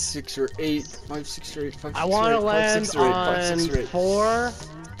 5, 6, or 8. 5, 6, or 8. 5, 6, I want to or 8. 5, land 6, or 8. 5, 6, or on 8. 4,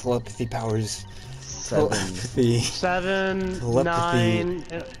 Telepathy powers. 7. Telepathy. 7, Telepathy. 9,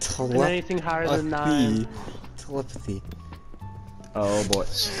 and anything higher than 9. Telepathy. Oh boy.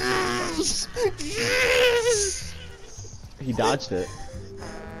 He dodged it.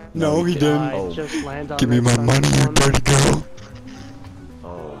 No, he didn't. I Oh. just land on Give me this my money, you one. dirty girl.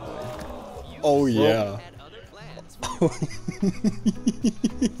 Oh boy. Oh yeah. Had other plans.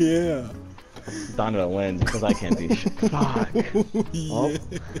 Yeah. Donovan wins because I can't do shit. Fuck. Yeah.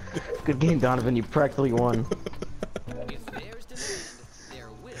 Good game, Donovan. You practically won. If there's demand, there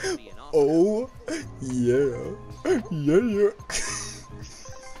will be an offer. Oh yeah. Yeah.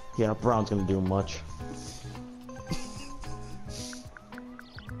 Yeah, Brown's gonna do much.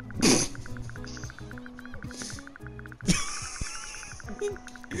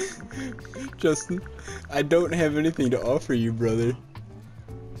 Justin, I don't have anything to offer you, brother.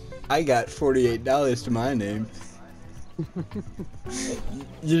 I got $48 to my name.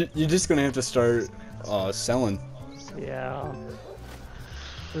 You're just gonna have to start selling. Yeah.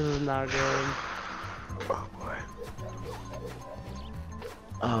 This is not good.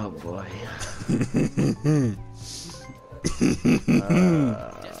 Oh boy.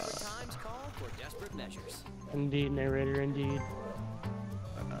 Desperate times call for desperate measures. Indeed, narrator, indeed.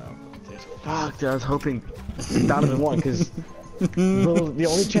 Fuck, dude, I was hoping Donovan won, because the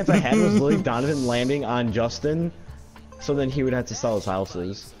only chance I had was literally Donovan landing on Justin, so then he would have to sell his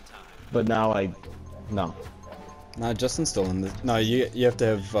houses. But now no. Nah, Justin's still in the. No, you have to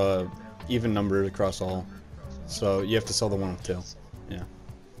have even numbers across all. So you have to sell the one with two. Yeah.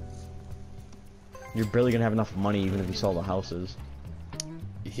 You're barely gonna have enough money even if you sell the houses.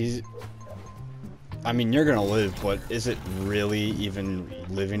 I mean, you're gonna live, but is it really even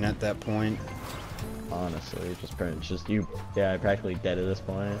living at that point? Honestly, it's just you. Yeah, practically dead at this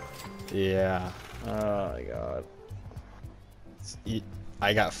point. Yeah. Oh my god.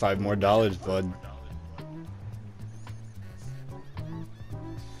 I got $5 more, bud.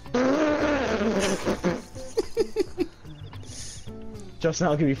 Justin,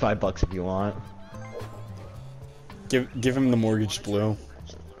 I'll give you $5 if you want. Give him the mortgage blue.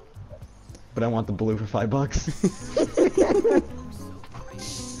 But I want the blue for $5.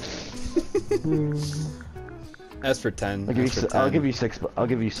 As for 10. I'll give you. I'll give you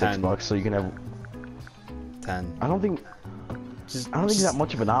 $10. $6 so you can have. 10. I don't think he's that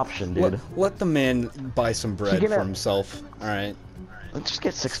much of an option, dude. Let the man buy some bread for himself. All right. Let's just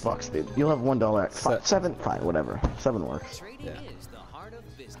get $6, dude. You'll have $1. 7, fine, whatever. 7 works. Trading is the heart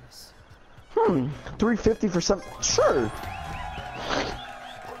of business. $3.50 for 7. Sure.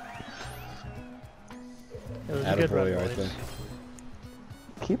 It was a good run, Attaboy, boys. Arthur.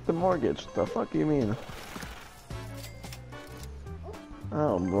 Keep the mortgage. The fuck you mean?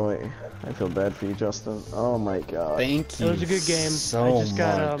 Oh boy, I feel bad for you, Justin. Oh my god. Thank you. It was a good game. So I just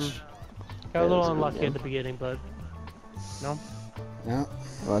got much. got a it little was a good unlucky game. at the beginning, but no. Yeah.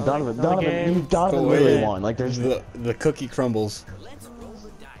 Well, Another Donovan game. Donovan The really way won. Like there's, the cookie crumbles. Let's roll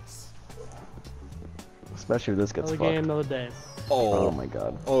the dice. especially if this gets Another fucked. game, another day. Oh Oh. my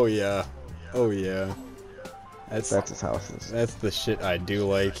god. Oh yeah. Oh yeah. That's That's his house. that's the shit I do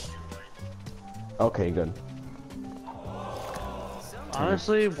like. Okay, good.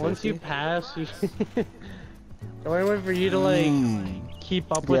 Honestly, once you pass, you the only way for you to like keep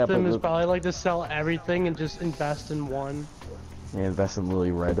up with Yeah, them but is the- probably like to sell everything and just invest in one. Yeah, invest in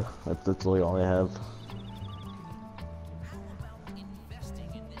Lily Red. That's really all I have. Investing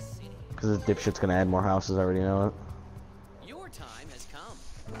in this city. Because this dipshit's gonna add more houses. I already know it. Your time has come.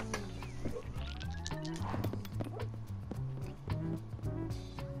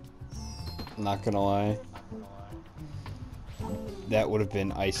 Not gonna lie. That would have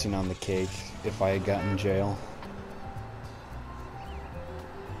been icing on the cake if I had gotten in jail.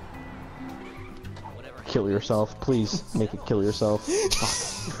 Whatever. Kill yourself, please. Make it kill yourself.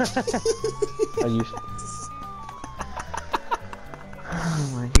 Are you?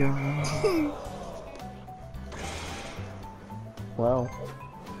 Oh my god. Wow.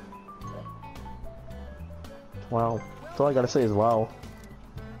 Wow. That's all I gotta say is wow.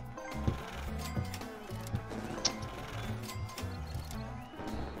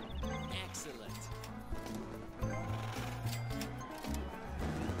 Excellent.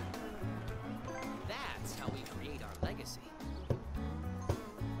 That's how we create our legacy.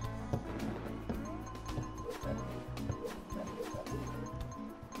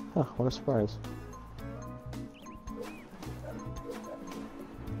 Huh, what a surprise.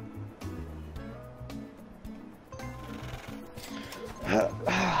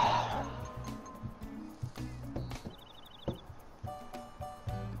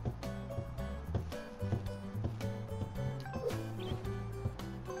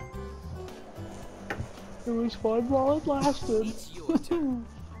 It was fun while it lasted. It's your turn.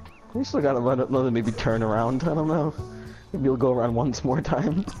 We still gotta let it maybe turn around. I don't know. Maybe we'll go around once more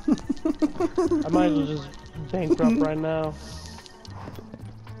time. I might as well just bankrupt right now.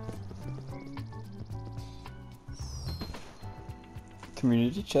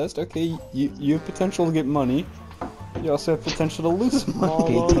 Community chest. Okay, you have potential to get money. You also have potential to lose money. All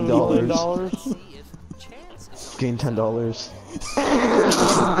Gain loaded $10. $1,000. See if chance. Gain $10.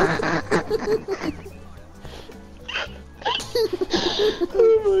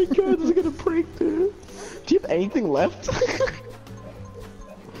 Oh my god, this is gonna break, dude. Do you have anything left?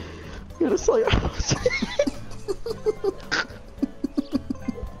 You gotta sell your house.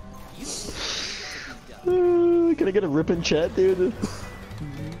 Can I get a rip in chat, dude?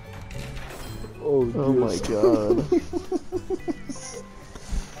 Oh my god.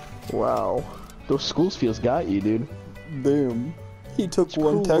 Wow. Those schools feels got you, dude. Damn. He took It's a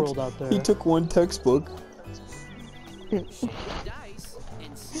cruel world out there. He took one textbook. Dice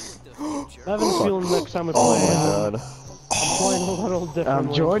and see the future. I have a feeling next time we play, Oh my god. I'm playing a little differently.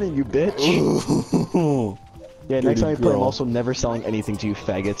 I'm joining you, bitch. Yeah, next time you play, I'm girl. also never selling anything to you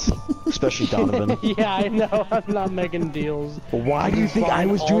faggots. Especially Donovan. Yeah, I know. I'm not making deals. Why do you think I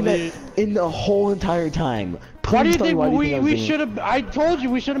was doing that in the whole entire time? Why do you Please tell me think why do you think I was we doing- should have? I told you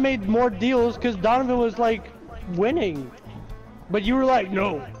we should have made more deals because Donovan was like winning, but you were like,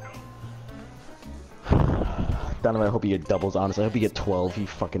 no. Donovan, I hope you get doubles, honestly. I hope you get 12, you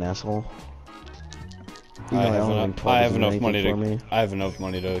fucking asshole. You I know, have, only enough, think 12 I have isn't enough anything money for me. to. I have enough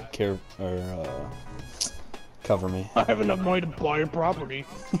money to care or cover me. I have enough money to buy a property.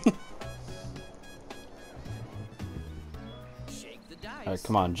 Shake the dice. All right,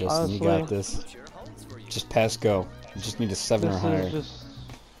 come on, Justin, you got this. Future holds for you. Just pass go. You just need a 7 or This higher. is just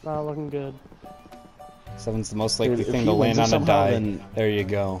not looking good. 7's the most likely Dude, if thing he to wins land it on a somehow, die. then- There you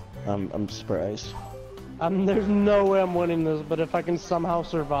go. I'm surprised. There's no way I'm winning this, but if I can somehow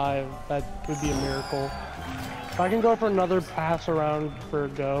survive, that would be a miracle. If I can go for another pass around for a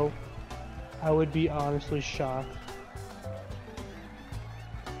go, I would be honestly shocked.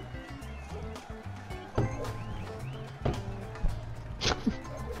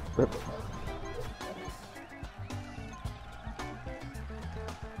 Rip.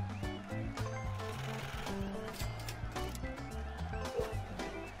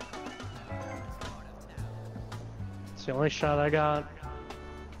 It's the only shot I got.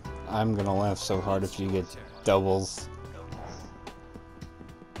 I'm gonna laugh so hard if you get doubles.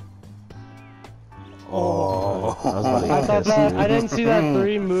 Oh, I was about to I get thought pissed, that dude. I didn't see that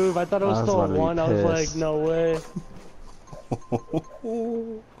 3 move. I thought it was I was still about a to be 1. I was like, pissed. no way.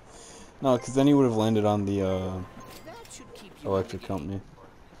 No, because then he would have landed on the That should keep you electric company.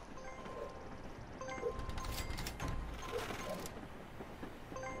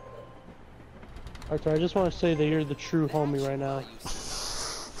 Arthur, I just want to say that you're the true homie right now.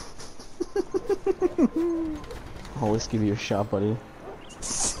 I'll always give you a shot, buddy.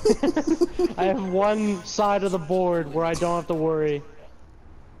 I have one side of the board where I don't have to worry.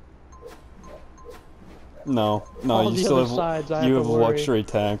 No, All you the still other have sides, I you have have to worry. luxury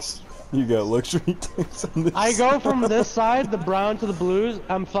tax. You got luxury tax on this. I go from this side, the brown to the blues,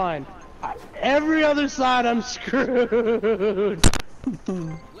 I'm fine. Every other side, I'm screwed. well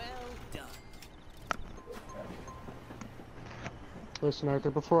done. Listen, Arthur,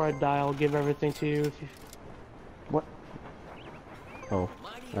 before I die, I'll give everything to you What? Oh.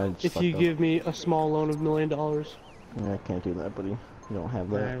 I just if you fucked up. give me a small loan of $1 million. Yeah, I can't do that, buddy. You don't have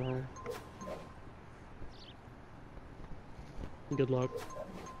that. Alright, well. Good luck.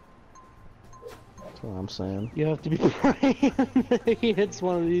 That's what I'm saying. You have to be praying that he hits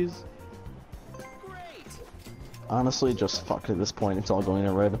one of these. Great. Honestly, just fuck at this point. It's all going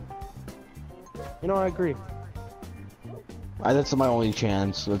in red. You know, I agree. That's my only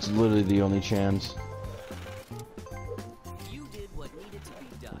chance. That's literally the only chance. You did what needed to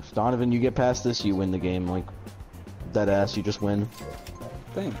be done. If Donovan, you get past this, you win the game. Like, dead ass, you just win.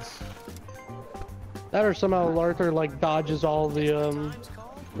 Thanks. That or somehow Arthur like dodges all the Time's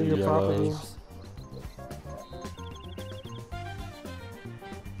called. for your property. Yellows.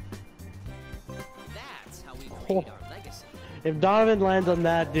 That's how we create our legacy. If Donovan lands on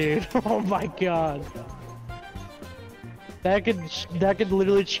that dude, oh my god. That could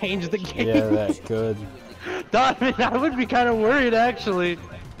literally change the game. Yeah, that could. Donovan, I would be kind of worried actually.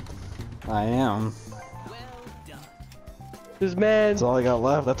 I am. Well done. This man. That's all I got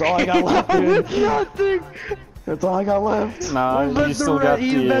left. That's all I got left, dude. Nothing. That's all I got left. Nah, But you still got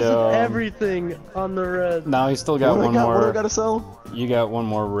he messes the. everything on the red. Now you still got What do I one got? What do I more. gotta sell? You got one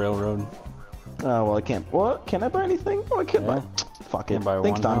more railroad. Oh, well, I can't. What? Can I buy anything? Oh, I can't Yeah. buy. Fuck it. Can't buy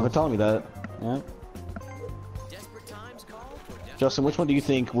Thanks, one Donovan, for house. telling me that. Yeah. Desperate times call for desperate. Justin, which one do you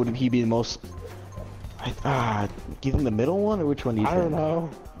think would he be the most? Do you think the middle one, or which one do you I think? don't know.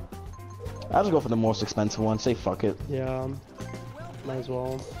 I'll just go for the most expensive one. Say fuck it. Yeah. Might as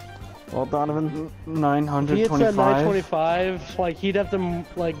well. Well, Donovan, If he hits that 925. 925, like he'd have to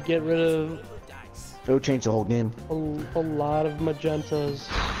like get rid of Dice. it would change the whole game. a lot of magentas.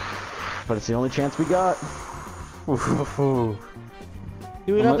 But it's the only chance we got. Ooh.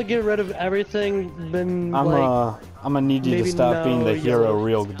 He would I'm have a- to get rid of everything. Then I'm like gonna need you to maybe stop being the no hero yellow.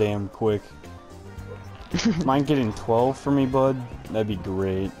 real damn quick. Mind getting 12 for me, bud? That'd be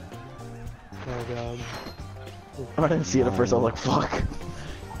great. oh god. I didn't see it at first. I was like, fuck.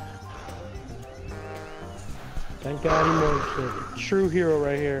 Thank God he moved it. True hero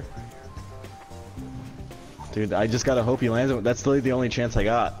right here. Dude, I just gotta hope he lands it. That's literally the only chance I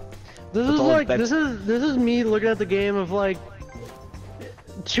got. This That's is all- like that's- this is me looking at the game of like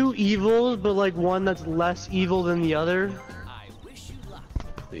two evils, but like one that's less evil than the other. I wish you luck.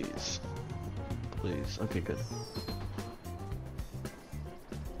 Please. please. Okay, good.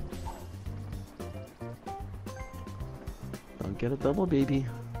 Don't get a double, baby.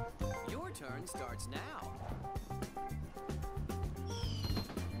 Your turn starts now.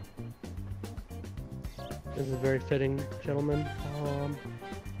 This is very fitting, gentlemen.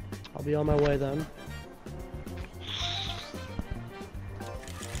 I'll be on my way then.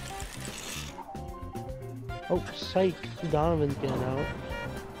 Oh, psych! Donovan's getting out.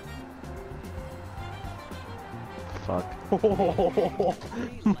 Fuck. Oh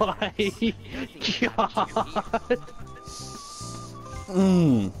my god!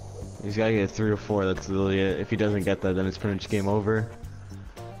 He's gotta get 3 or 4. That's literally it. If he doesn't get that, then it's pretty much game over.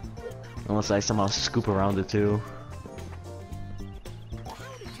 Unless I somehow scoop around it too.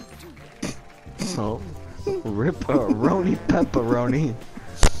 Oh, ripperoni pepperoni.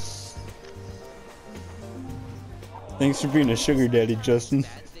 Thanks for being a sugar daddy, Justin.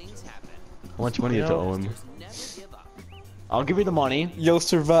 Bad things happen. How much money do you owe him? Just never give up. I'll give you the money. You'll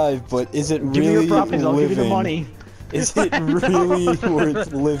survive, but is it Give me really your properties, I'll give you the living? money. Is it really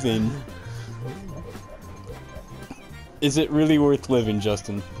worth living? Is it really worth living,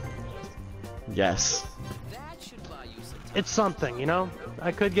 Justin? Yes. That should buy you some time. It's something, you know?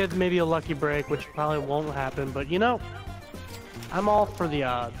 I could get maybe a lucky break, which probably won't happen, but you know, I'm all for the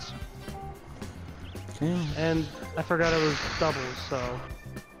odds. And I forgot it was doubles, so...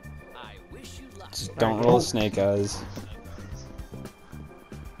 I wish you luck. Just don't roll snake eyes.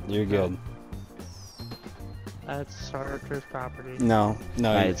 You're good. That's SHAREfactory's property. No,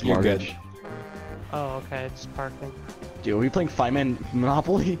 It's you're mortgage. good. Oh, okay, it's parking. Dude, are we playing 5-man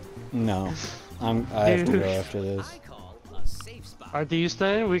Monopoly? No, I have to Dude. go after this. I call a safe spot. Are these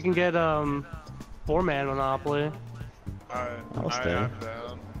things? We can get, 4-man Monopoly. I'll stay. am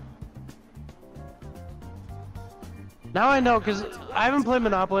down. Now I know, because I haven't played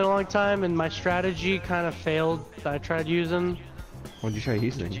Monopoly in a long time, and my strategy kind of failed that I tried using. What'd you try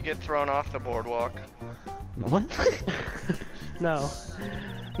using? Did you get thrown off the boardwalk? What? No.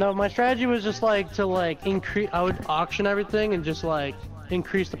 No, my strategy was just like to increase. I would auction everything and just like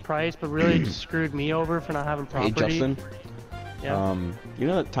increase the price, but really it just screwed me over for not having Hey, property. Justin. Yeah. You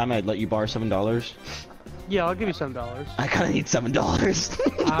know that time I'd let you borrow $7? Yeah, I'll give you $7. I kinda need $7.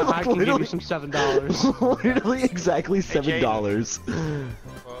 I can give you some $7. Literally exactly Jaden. $7.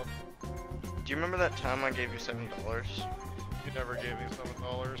 Well, Do you remember that time I gave you $7? you never gave me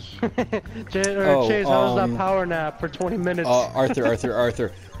 $7. Oh, Chase, how was that power nap for 20 minutes? Arthur, you have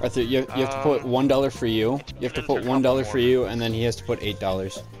to put $1 for you. You have to put $1 for you, and then he has to put $8.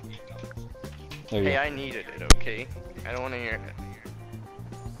 There you Hey, go. I needed it, okay? I don't want to hear it.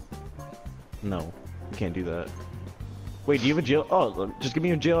 No, you can't do that. Wait, do you have a jail? Oh, just give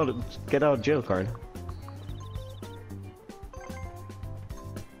me a jail. Get out of jail card.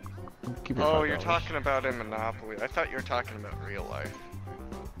 Keep your Oh, $5. you're talking about in Monopoly. I thought you were talking about real life.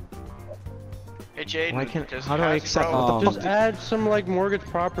 Hey, Jaden, Why can't- does how do I Hasbro- accept what the Just fuck? add some like mortgage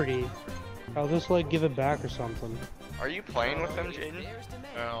property. I'll just like give it back or something. Are you playing with them, Jaden? There's demand.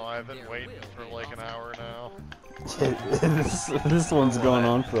 No, I've been waiting for like an hour now. this one's going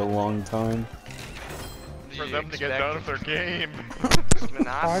on for a long time. Do For you them to get expect done with their game. it's I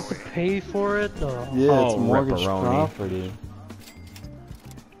have to Monopoly. pay for it though. Yeah, it's Oh, mortgage ripperoni. property.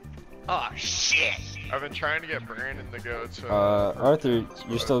 Oh, shit! I've been trying to get Brandon to go to. Arthur,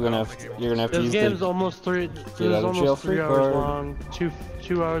 you're still gonna have you're gonna have to This use game's the. almost three. Get This is out of jail almost 3 free hours card. long.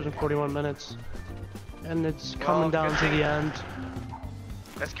 2 hours and 41 minutes, and it's coming Well, down good to the thing- end.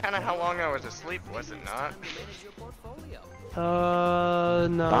 That's kind of how long I was asleep, was it not? Manage your portfolio.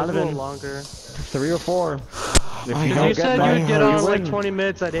 No, it's a Donovan. little longer. 3 or 4. If you I You don't hope said that, you'd get you on like win. 20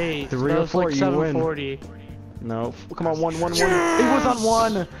 minutes at 8. 3 so or that was 4, like you win. 7:40. No, come on, 1. It was on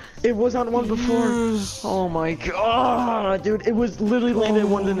 1. It was on 1 before. Oh my god, dude! It was literally landed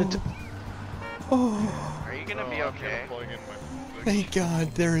 1 in a. Are you gonna be I'm okay? gonna plug in my. Thank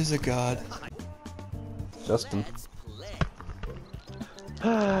God, there is a God. Justin.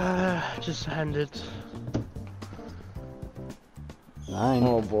 Just end it. 9.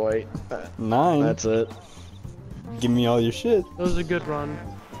 Oh boy, 9. that's it. Give me all your shit. It was a good run.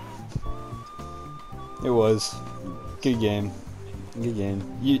 It was. Good game. Good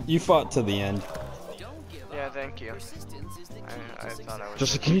game. You fought to the end. Don't give Yeah, up. thank you. Persistence is the key I to thought I was.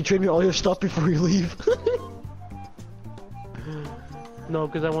 Just can you trade me all your stuff before you leave? No,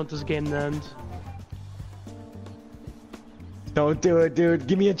 because I want this game to end. Don't do it, dude.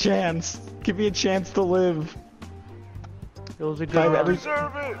 Give me a chance. Give me a chance to live. It was a good Five run. every-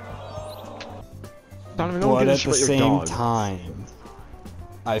 Deserve it! Donovan, don't But get a at shit the your same dog. time,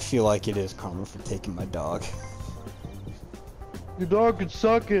 I feel like it is karma for taking my dog. Your dog could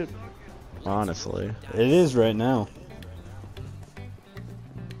suck it. Honestly. It is right now.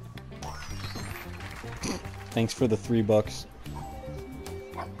 Thanks for the $3.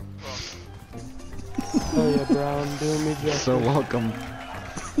 Oh yeah, Brown, doing me justice. So welcome.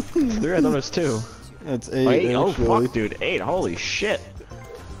 3, I thought it was 2. That's Oh, 8. 8? Oh actually. fuck, dude. 8, holy shit.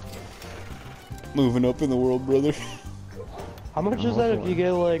 Moving up in the world, brother. How much is that if you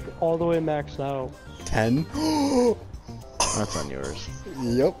get like all the way maxed out? 10. That's on yours.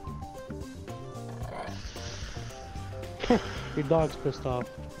 Yep. Your dog's pissed off.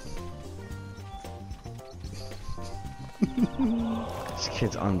 This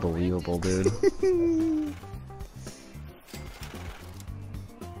kid's unbelievable, dude.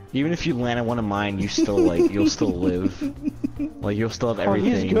 Even if you land on one of mine, you still like you'll still live. Like you'll still have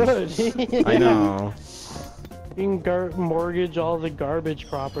everything. Oh, he's good. I know. You can mortgage all the garbage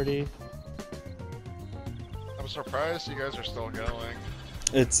property. I'm surprised you guys are still going.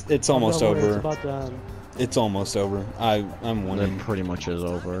 It's almost Don't worry, over. It's about done. It's almost over. I'm That winning. pretty much is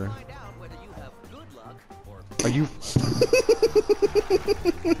over. Find out whether you have good luck or Are you?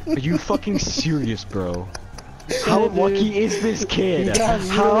 Are you fucking serious, bro? How dude. lucky is this kid? Yeah, I'm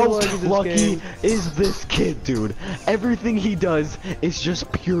How really lucky this lucky game. is this kid, dude? Everything he does is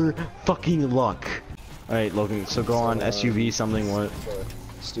just pure fucking luck. Alright, Logan, so go on SUV something, what?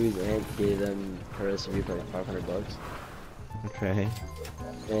 Stu's aunt gave them her SUV for like $500. Okay.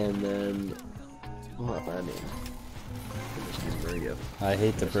 And then, what I mean, Stu's Maria. I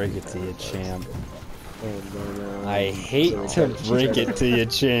hate to break it to you, champ. And then, I hate so to she break tried it to you,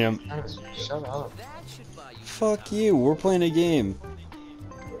 champ. Shut up. that should buy you Fuck you. We're playing a game.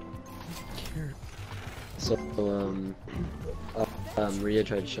 So, Maria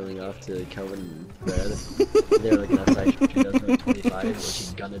tried showing off to Kelvin and Brad. They were like, that's actually she does like 25, and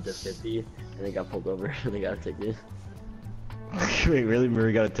she gunned it to 50, and they got pulled over and they got a ticket. Wait, really?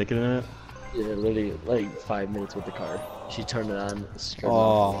 Marie got a ticket in it? Yeah, literally like 5 minutes with the car. She turned it on, skirted Oh.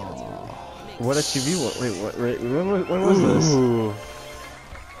 off. What SUV? Wait, what? When was this? Ooh.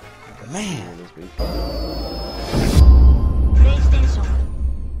 Man. This week.